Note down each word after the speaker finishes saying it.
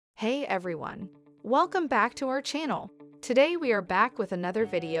Hey everyone, welcome back to our channel. Today we are back with another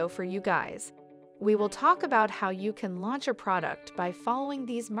video for you guys. We will talk about how you can launch a product by following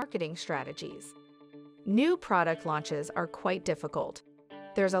these marketing strategies. New product launches are quite difficult.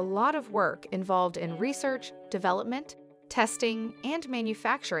 There's a lot of work involved in research, development, testing, and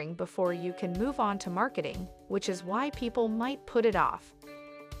manufacturing before you can move on to marketing, which is why people might put it off.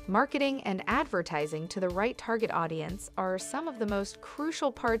 Marketing and advertising to the right target audience are some of the most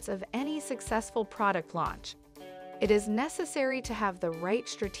crucial parts of any successful product launch. It is necessary to have the right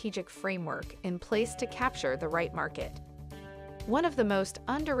strategic framework in place to capture the right market. One of the most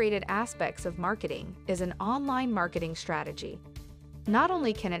underrated aspects of marketing is an online marketing strategy. Not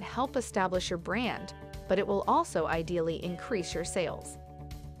only can it help establish your brand, but it will also ideally increase your sales.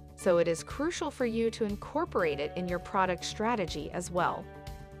 So it is crucial for you to incorporate it in your product strategy as well.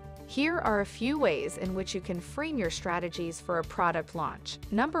 Here are a few ways in which you can frame your strategies for a product launch.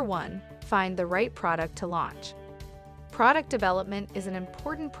 Number 1, find the right product to launch. Product development is an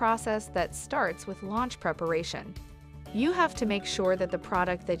important process that starts with launch preparation. You have to make sure that the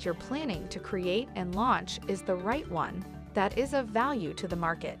product that you're planning to create and launch is the right one that is of value to the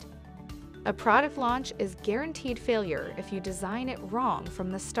market. A product launch is guaranteed failure if you design it wrong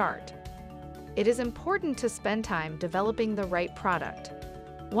from the start. It is important to spend time developing the right product.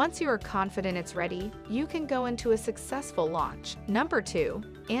 Once you are confident it's ready, you can go into a successful launch. Number 2,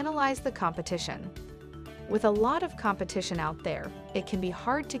 analyze the competition. With a lot of competition out there, it can be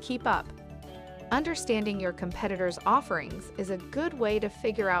hard to keep up. Understanding your competitors' offerings is a good way to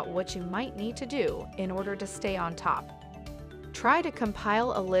figure out what you might need to do in order to stay on top. Try to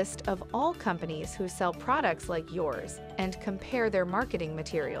compile a list of all companies who sell products like yours and compare their marketing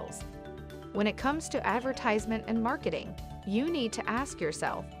materials. When it comes to advertisement and marketing, you need to ask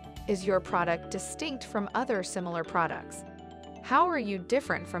yourself, is your product distinct from other similar products? How are you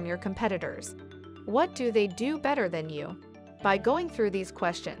different from your competitors? What do they do better than you? By going through these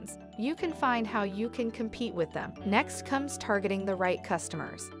questions, you can find how you can compete with them. Next comes targeting the right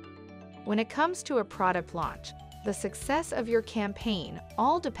customers. When it comes to a product launch, the success of your campaign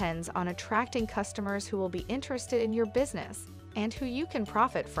all depends on attracting customers who will be interested in your business and who you can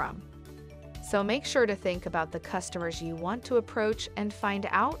profit from. So make sure to think about the customers you want to approach and find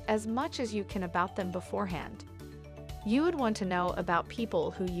out as much as you can about them beforehand. You would want to know about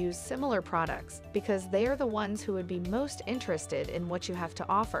people who use similar products because they are the ones who would be most interested in what you have to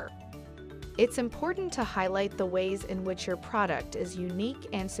offer. It's important to highlight the ways in which your product is unique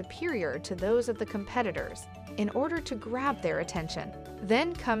and superior to those of the competitors in order to grab their attention.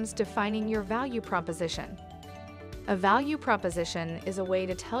 Then comes defining your value proposition. A value proposition is a way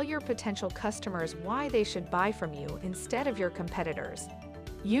to tell your potential customers why they should buy from you instead of your competitors.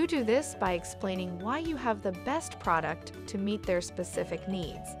 You do this by explaining why you have the best product to meet their specific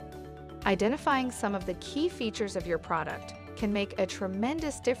needs. Identifying some of the key features of your product can make a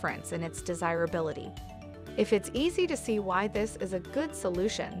tremendous difference in its desirability. If it's easy to see why this is a good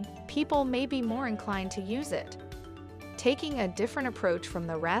solution, people may be more inclined to use it. Taking a different approach from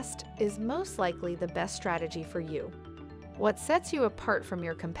the rest is most likely the best strategy for you. What sets you apart from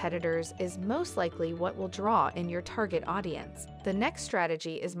your competitors is most likely what will draw in your target audience. The next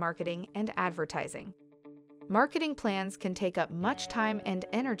strategy is marketing and advertising. Marketing plans can take up much time and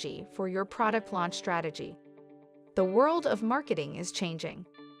energy for your product launch strategy. The world of marketing is changing.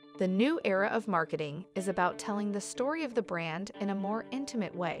 The new era of marketing is about telling the story of the brand in a more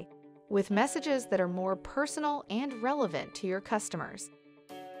intimate way, with messages that are more personal and relevant to your customers.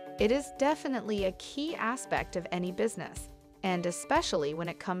 It is definitely a key aspect of any business, and especially when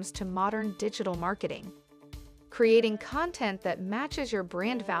it comes to modern digital marketing. Creating content that matches your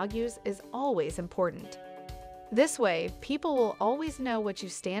brand values is always important. This way, people will always know what you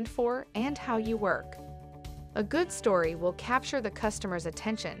stand for and how you work. A good story will capture the customer's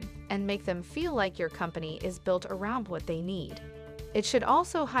attention and make them feel like your company is built around what they need. It should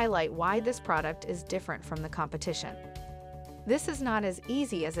also highlight why this product is different from the competition. This is not as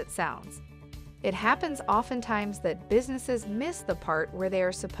easy as it sounds. It happens oftentimes that businesses miss the part where they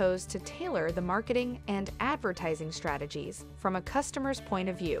are supposed to tailor the marketing and advertising strategies from a customer's point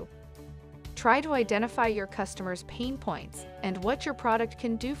of view. Try to identify your customers' pain points and what your product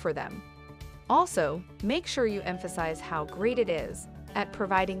can do for them. Also, make sure you emphasize how great it is at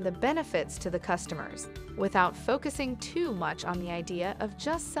providing the benefits to the customers, without focusing too much on the idea of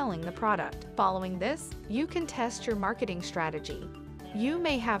just selling the product. Following this, you can test your marketing strategy. You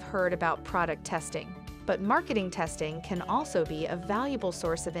may have heard about product testing, but marketing testing can also be a valuable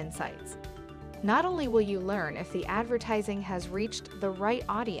source of insights. Not only will you learn if the advertising has reached the right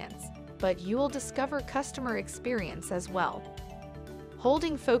audience, but you will discover customer experience as well.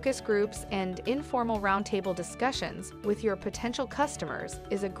 Holding focus groups and informal roundtable discussions with your potential customers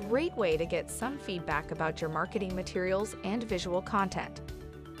is a great way to get some feedback about your marketing materials and visual content.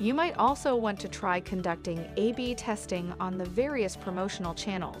 You might also want to try conducting A/B testing on the various promotional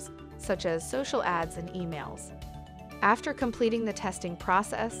channels, such as social ads and emails. After completing the testing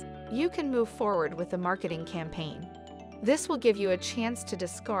process, you can move forward with the marketing campaign. This will give you a chance to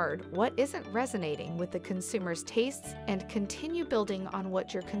discard what isn't resonating with the consumer's tastes and continue building on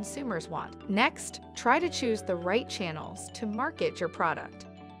what your consumers want. Next, try to choose the right channels to market your product.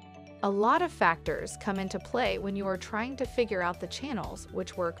 A lot of factors come into play when you are trying to figure out the channels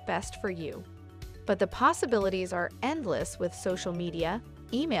which work best for you. But the possibilities are endless with social media,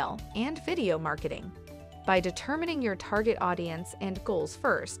 email, and video marketing. By determining your target audience and goals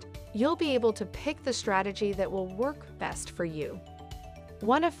first, you'll be able to pick the strategy that will work best for you.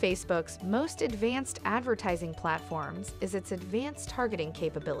 One of Facebook's most advanced advertising platforms is its advanced targeting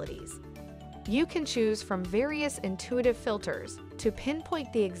capabilities. You can choose from various intuitive filters to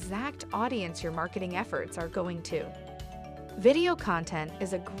pinpoint the exact audience your marketing efforts are going to. Video content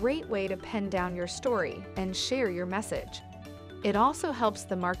is a great way to pen down your story and share your message. It also helps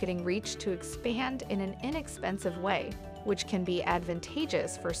the marketing reach to expand in an inexpensive way, which can be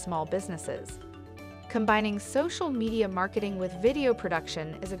advantageous for small businesses. Combining social media marketing with video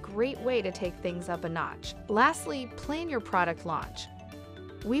production is a great way to take things up a notch. Lastly, plan your product launch.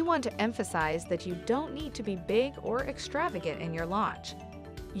 We want to emphasize that you don't need to be big or extravagant in your launch.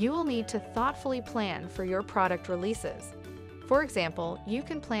 You will need to thoughtfully plan for your product releases. For example, you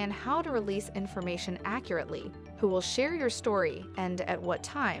can plan how to release information accurately, who will share your story and at what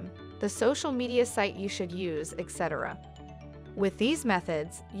time, the social media site you should use, etc. With these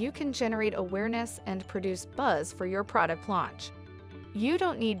methods, you can generate awareness and produce buzz for your product launch. You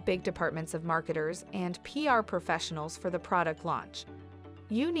don't need big departments of marketers and PR professionals for the product launch.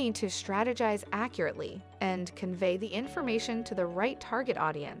 You need to strategize accurately and convey the information to the right target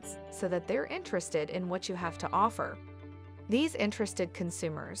audience so that they're interested in what you have to offer. These interested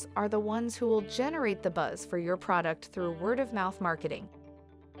consumers are the ones who will generate the buzz for your product through word-of-mouth marketing.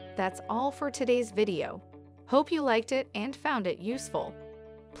 That's all for today's video. Hope you liked it and found it useful.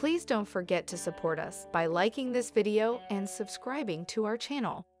 Please don't forget to support us by liking this video and subscribing to our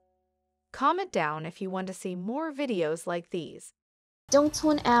channel. Comment down if you want to see more videos like these. Don't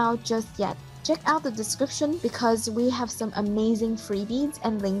tune out just yet. Check out the description because we have some amazing freebies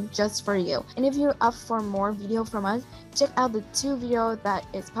and links just for you. And if you're up for more video from us, check out the 2 videos that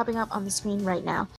is popping up on the screen right now.